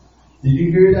love. Did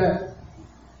you hear that?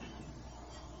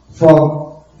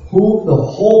 From whom the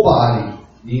whole body,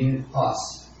 meaning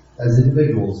us as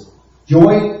individuals,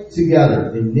 joined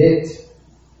together and knit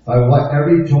by what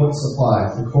every joint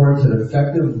supplies, according to the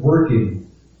effective working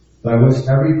by which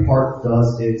every part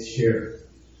does its share.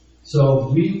 So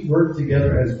if we work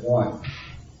together as one,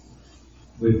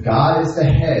 with God as the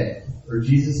head, or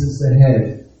Jesus as the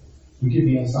head, we can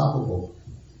be unstoppable.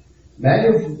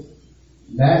 Imagine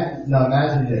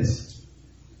this.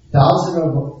 Thousands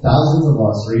of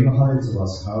us, or even hundreds of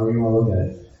us, however you want to look at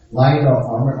it, lined up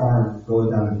arm in arm going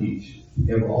down the beach.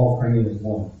 And we're all praying as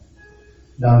one.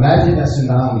 Now imagine that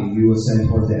tsunami we will send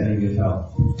towards the enemy of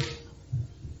hell.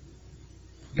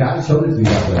 God showed it to me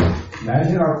that way.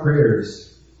 Imagine our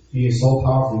prayers being so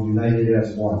powerful, united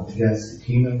as one, against the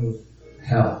kingdom of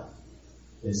hell.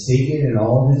 And Satan and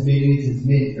all of his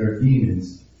minions or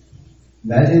demons.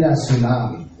 Imagine that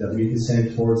tsunami that we could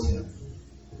send towards him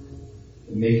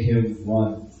and make him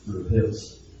run through the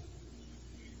hills.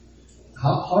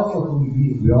 How powerful can we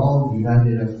be if we all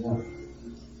united as one?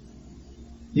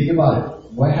 Think about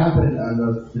it. What happened on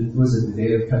the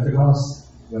day of Pentecost,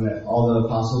 when all the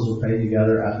apostles were praying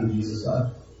together after Jesus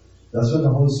left? That's when the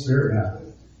Holy Spirit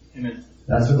happened. Amen.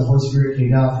 That's when the Holy Spirit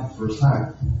came down for the first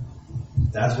time.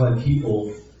 That's when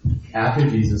people, after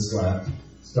Jesus left,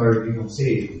 started becoming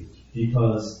saved,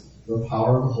 because the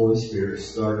power of the Holy Spirit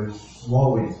started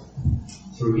flowing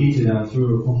through each of them,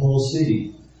 through the whole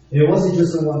city. And it wasn't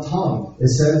just in one tongue. It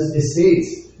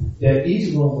states that each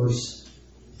of them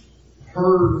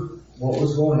heard what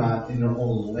was going on in their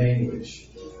own language.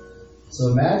 So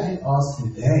imagine us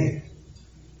today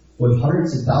with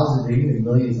hundreds of thousands, maybe even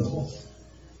millions of them.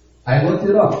 I looked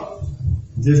it up.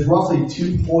 There's roughly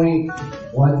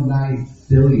 2.19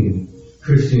 billion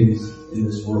Christians in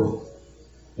this world.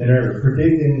 And they're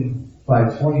predicting by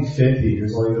 2050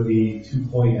 there's only going to be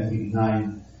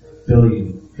 2.9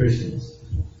 billion Christians.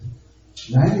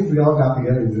 Imagine if we all got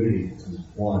together in unity as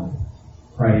one,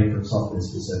 praying for something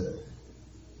specific.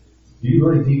 Do you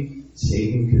really think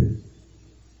Satan could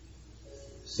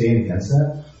stand against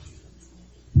that?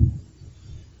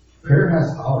 Prayer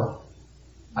has power.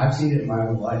 I've seen it in my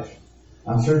own life.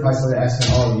 I'm sure if I started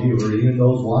asking all of you, or even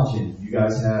those watching, you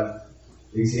guys have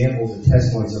examples and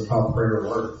testimonies of how prayer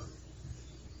works.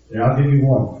 And I'll give you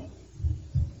one.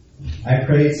 I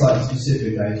prayed something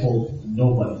specific I told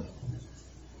nobody.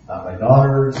 Not my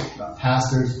daughters, not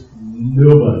pastors,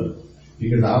 nobody.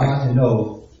 Because I want to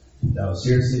know that I was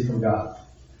seriously from God.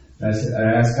 And I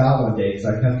asked God one day, because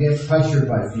I kept getting pressured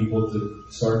by people to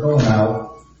start going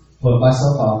out, put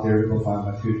myself out there to go find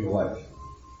my future wife.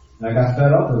 And I got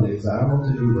fed up with it because I don't know what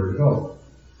to do, where to go.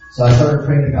 So I started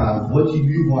praying to God, what do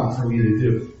you want for me to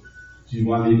do? Do you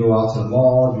want me to go out to the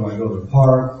mall? Do you want to go to the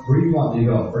park? Where do you want me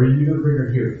to go? Or are you going to bring her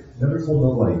here? Never told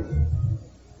nobody.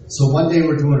 So one day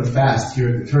we're doing a fast here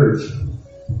at the church.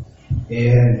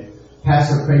 And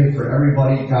Pastor prayed for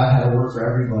everybody. God had a word for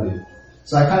everybody.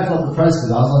 So I kind of felt depressed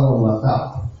because I was the only one left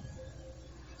out.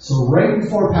 So right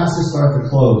before Pastor started to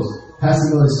close, Pastor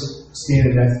Miller's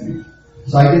standing next to me.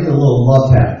 So I get the little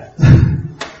love tap.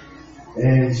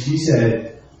 And she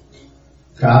said,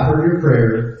 God heard your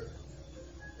prayer.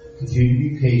 Continue to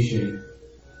be patient.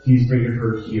 He's bringing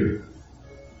her here.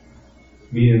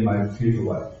 Me and my future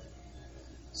wife.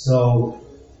 So,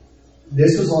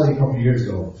 this was only a couple of years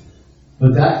ago.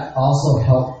 But that also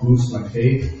helped boost my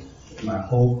faith, my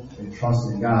hope, and trust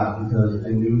in God because I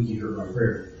knew He heard my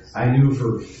prayer. I knew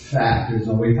for a fact there's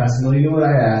no way Pastor Millie knew what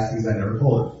I asked because I never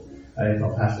told her. I didn't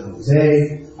tell Pastor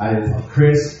Jose. I didn't tell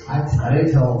Chris. I didn't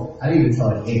even tell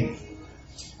an aunt.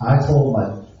 I told my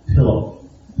pillow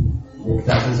what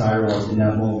that desire was in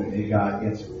that moment, and God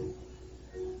answered me.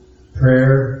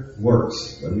 Prayer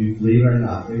works. Whether you believe it or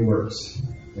not, it works.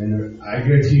 And I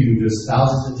guarantee you, there's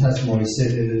thousands of testimonies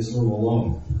sitting in this room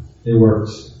alone. It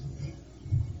works.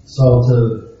 So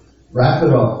to wrap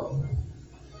it up,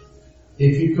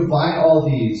 if you combine all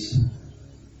these,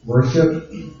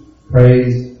 worship,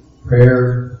 praise,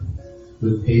 prayer,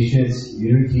 with patience,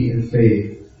 unity, and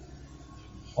faith,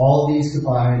 all these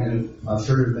combined, and I'm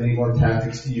sure there's many more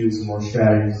tactics to use and more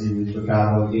strategies to use, but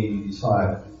God only gave you these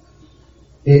 5.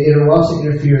 It interrupts and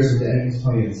interferes with the enemy's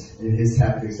plans and his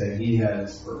tactics that he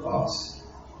has for us.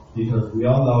 Because we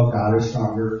all know God is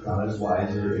stronger, God is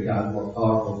wiser, and God is more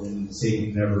powerful than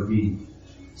Satan can ever be.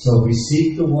 So we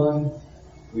seek the one,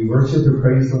 we worship and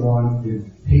praise the one with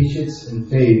patience and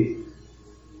faith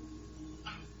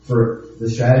for the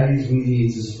strategies we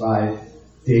need to survive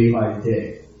day by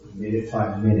day, minute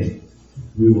by minute.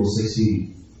 We will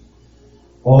succeed.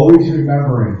 Always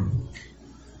remembering,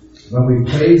 when we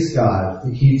praise God,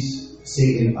 it keeps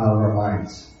Satan out of our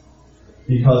minds.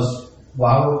 Because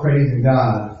while we're praising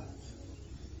God,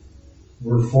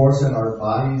 we're forcing our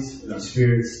bodies and our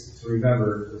spirits to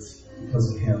remember it's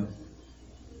because of Him.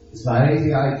 It's not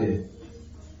anything I did.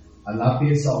 I'm not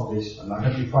being selfish. I'm not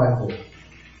going to be prideful.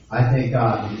 I thank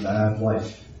God because I have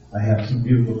life. I have 2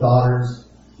 beautiful daughters.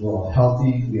 We're all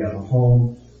healthy. We have a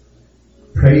home.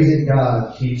 Praising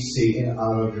God keeps Satan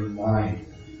out of your mind.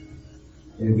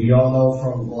 And we all know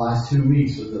from the last 2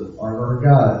 weeks with the armor of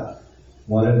God,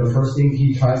 one of the first things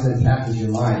he tries to attack is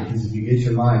your mind. Because if you get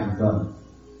your mind, you're done.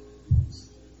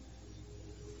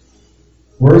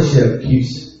 Worship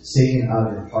keeps Satan out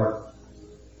of your heart.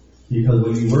 Because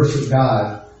when you worship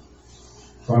God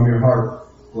from your heart,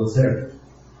 what's there?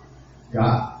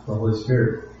 God, the Holy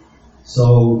Spirit.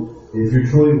 So if you're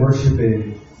truly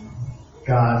worshiping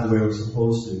God the way we're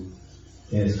supposed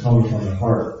to, and it's coming from your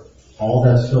heart, all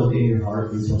that's filled in your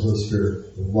heart is the Holy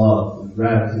Spirit, with love, and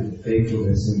gratitude, and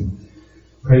faithfulness, and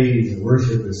praise, and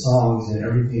worship, and songs, and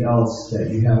everything else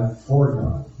that you have for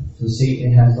God. So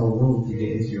Satan has no room to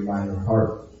get into your mind or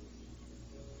heart.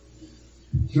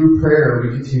 Through prayer,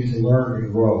 we continue to learn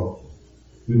and grow.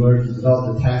 We learn to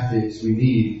develop the tactics we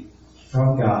need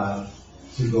from God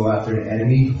to go after an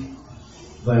enemy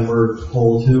when we're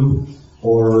told to,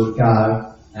 or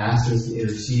God asks us to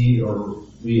intercede, or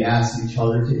we ask each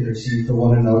other to intercede for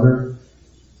one another.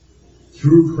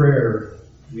 Through prayer,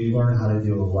 we learn how to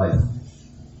deal with life.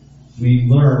 We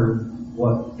learn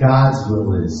what God's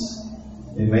will is.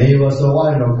 And many of us don't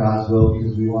want to know God's will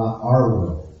because we want our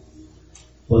will.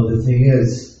 But the thing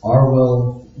is, our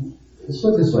will, let's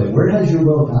put it this way, where has your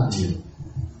will gotten you?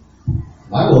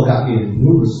 My will got me in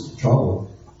numerous trouble.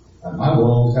 And my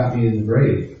will got me in the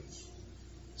grave.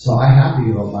 So I have to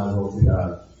give up my will to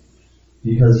God.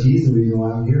 Because He's the reason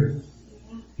why I'm here.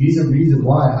 He's the reason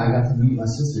why I got to meet my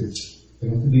sisters. I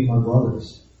got to meet my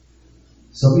brothers.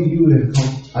 Some of you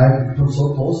I've become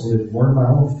so close with more than my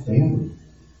own family.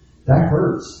 That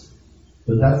hurts.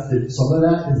 But some of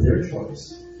that is their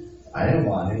choice. I didn't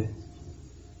want it.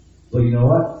 But you know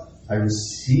what? I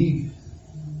received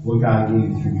what God gave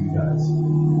me through you guys.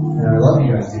 And I love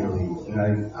you guys dearly.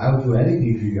 And I would do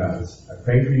anything for you guys. I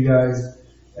pray for you guys.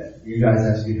 You guys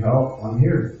ask me help. I'm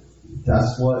here.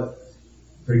 That's what,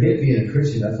 forget being a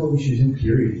Christian, that's what we should do,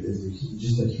 period, is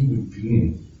just a human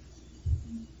being.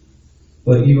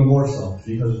 But even more so,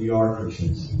 because we are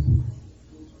Christians.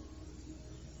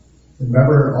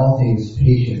 Remember in all things,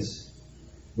 patience.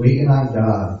 Waiting on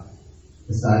God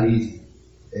is not easy.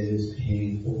 It is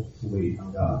painful to wait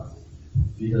on God.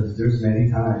 Because there's many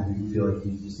times when you feel like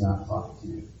He's just not talking to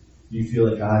you. You feel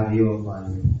like God gave up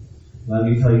on you. Let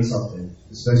me tell you something,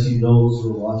 especially those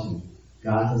who are watching.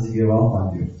 God doesn't give up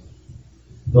on you.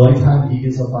 The only time He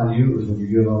gives up on you is when you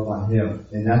give up on Him.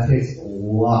 And that takes a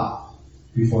lot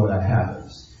before that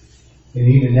happens. And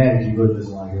even then, He really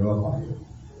doesn't want to give up on you.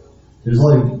 There's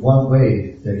only one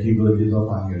way that He really gives up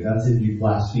on you. That's if you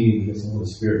blaspheme against the Holy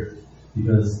Spirit.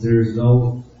 Because there's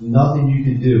nothing you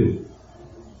can do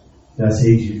that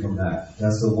saves you from that.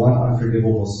 That's the one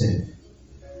unforgivable sin.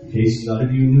 In case none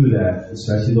of you knew that,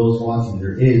 especially those watching,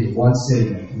 there is one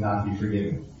sin that cannot be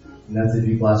forgiven. And that's if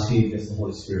you blaspheme against the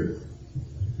Holy Spirit.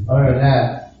 Other than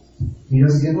that, He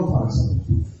doesn't give up on us.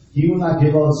 He will not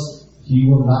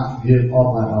give up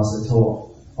on us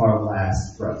until our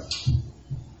last breath.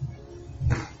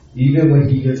 Even when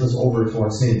He gives us over to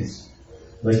our sins.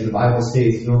 Like the Bible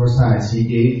states numerous times, He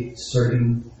gave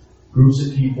certain groups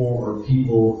of people or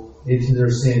people into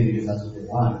their sin because that's what they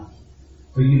wanted.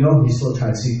 But He's still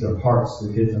trying to seek their hearts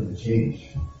to get them to change.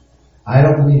 I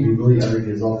don't believe He really ever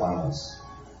gives up on us.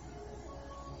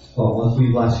 But once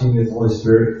we blaspheme against the Holy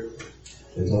Spirit,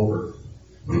 it's over.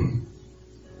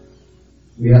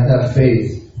 We have to have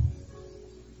faith.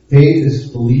 Faith is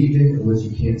believing in what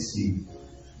you can't see.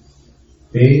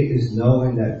 Faith is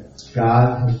knowing that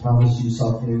God has promised you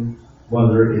something,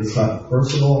 whether it's something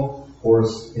personal or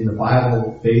in the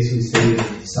Bible, basically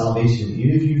stating salvation.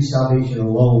 Even if you use salvation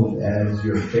alone as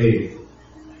your faith,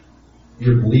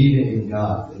 you're believing in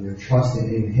God and you're trusting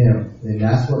in Him. And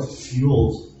that's what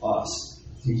fuels us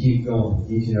to keep going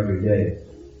each and every day.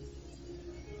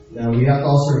 Now we have to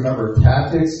also remember,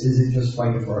 tactics isn't just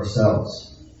fighting for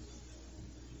ourselves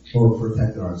or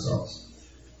protecting ourselves.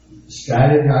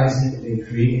 Strategizing and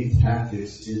creating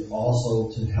tactics is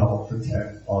also to help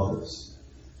protect others.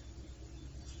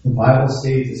 The Bible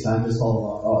states it's not just all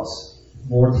about us.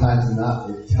 More times than not,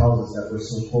 it tells us that we're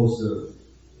supposed to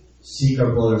seek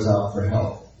our brothers out for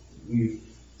help. We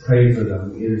pray for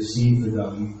them, we intercede for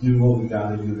them, we do what we got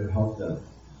to do to help them.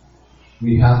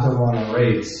 We have to run a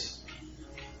race,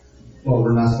 but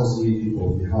we're not supposed to leave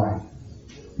people behind.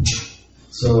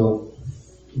 So,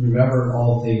 remember in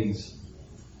all things,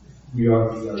 we are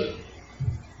together.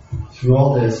 Through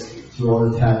all this, through all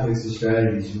the tactics and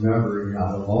strategies, remember you're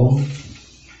not alone.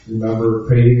 Remember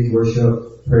praise,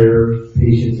 worship, prayer,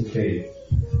 patience, and faith.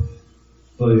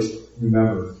 But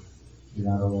remember, you're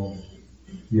not alone.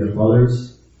 You have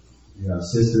brothers, you have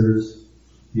sisters,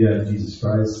 you have Jesus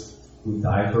Christ who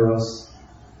died for us.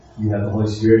 You have the Holy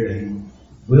Spirit that He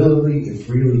willingly and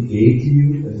freely gave to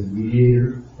you as a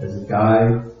mediator, as a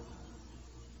guide,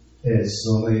 as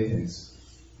so many things.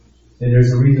 And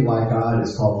there's a reason why God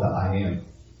is called the I Am.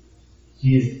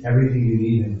 He is everything you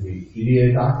need Him to be. If you need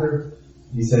a doctor,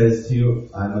 He says to you,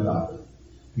 I'm a doctor.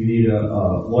 If you need a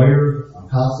lawyer, a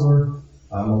counselor,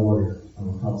 I'm a lawyer, I'm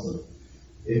a counselor.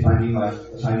 If I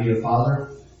need a father,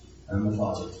 I'm a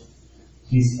father.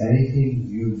 He's anything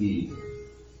you need.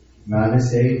 On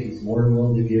this day, He's more than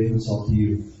willing to give Himself to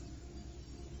you.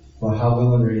 But how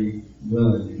willing are you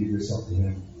to give yourself to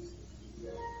Him?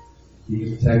 He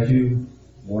can protect you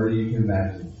more than you can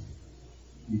imagine.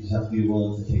 You just have to be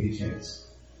willing to take a chance.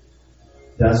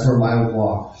 That's where my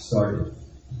walk started.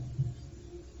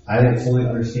 I didn't fully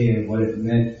understand what it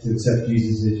meant to accept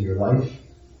Jesus into your life.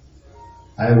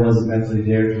 I wasn't mentally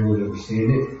there to really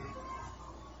understand it.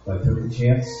 But I took a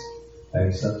chance. I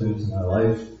accepted it into my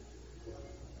life.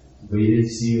 Waited to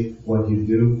see what He'd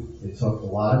do. It took a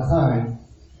lot of time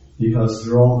because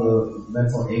through all the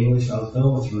mental anguish I was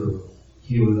going through,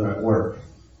 he was at work.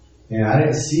 And I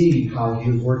didn't see how he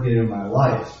was working in my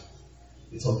life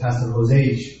until Pastor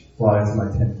Jose brought it to my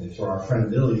attention, or our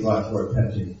friend Billy brought it to our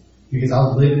attention. Because I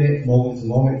was living it moment to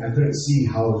moment, I couldn't see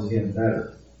how it was getting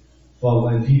better. But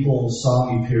when people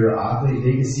saw me periodically,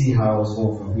 they could see how I was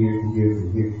going from here to here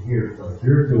to here to here. But if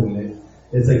you're doing it,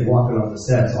 it's like walking up the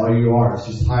steps. All you are is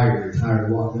just tired. You're tired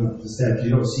of walking up the steps.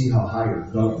 You don't see how high you're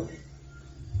going.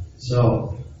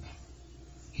 So,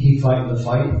 keep fighting the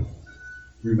fight.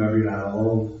 Remember, you're not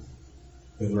alone.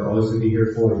 And we're always going to be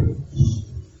here for you.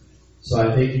 So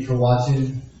I thank you for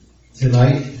watching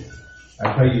tonight.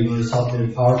 I pray you learned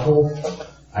something powerful.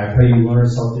 I pray you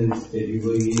learned something that you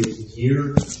really needed to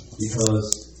hear,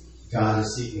 because God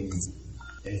is seeking you.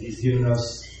 And He's given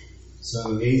us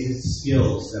some amazing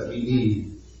skills that we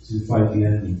need to fight the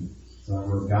enemy. The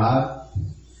armor of God,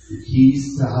 the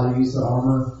keys to how to use the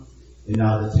armor, and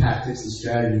now the tactics and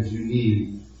strategies you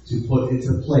need to put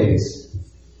into place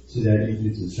so that you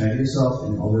can defend yourself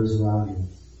and others around you.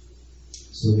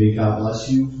 So may God bless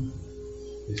you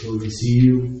until we see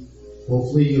you.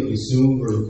 Hopefully you'll be soon.